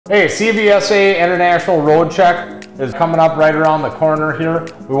Hey, CVSA International Roadcheck is coming up right around the corner here.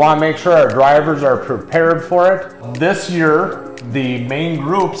 We want to make sure our drivers are prepared for it. This year, the main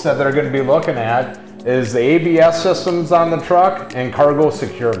groups that they're going to be looking at is the ABS systems on the truck and cargo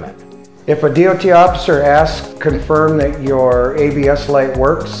securement. If a DOT officer asks, confirm that your ABS light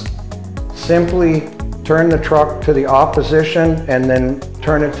works, simply turn the truck to the off position and then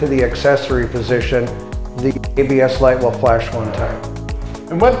turn it to the accessory position. The ABS light will flash one time.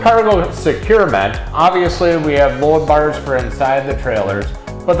 And with cargo securement, obviously we have load bars for inside the trailers,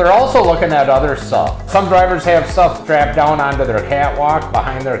 but they're also looking at other stuff. Some drivers have stuff strapped down onto their catwalk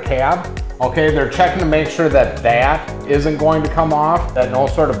behind their cab. Okay, they're checking to make sure that that isn't going to come off, that no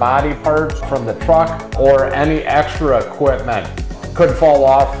sort of body parts from the truck or any extra equipment could fall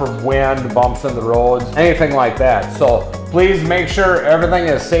off from wind, bumps in the roads, anything like that. So please make sure everything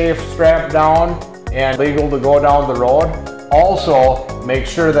is safe, strapped down, and legal to go down the road. Also, make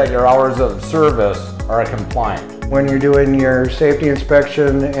sure that your hours of service are compliant. When you're doing your safety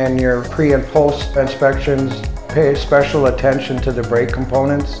inspection and your pre and post inspections, pay special attention to the brake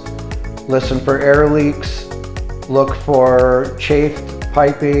components. Listen for air leaks, look for chafed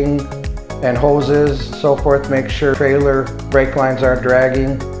piping and hoses, so forth. Make sure trailer brake lines aren't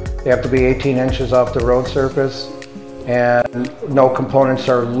dragging. They have to be 18 inches off the road surface and no components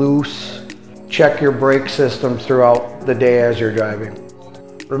are loose. Check your brake system throughout the day as you're driving.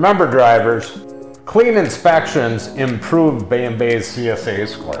 Remember, drivers, clean inspections improve Bay & Bay's CSA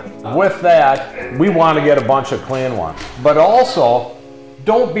score. With that, we want to get a bunch of clean ones. But also,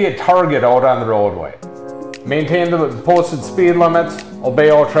 don't be a target out on the roadway. Maintain the posted speed limits, obey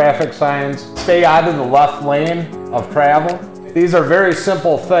all traffic signs, stay out of the left lane of travel. These are very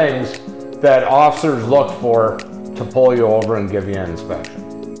simple things that officers look for to pull you over and give you an inspection.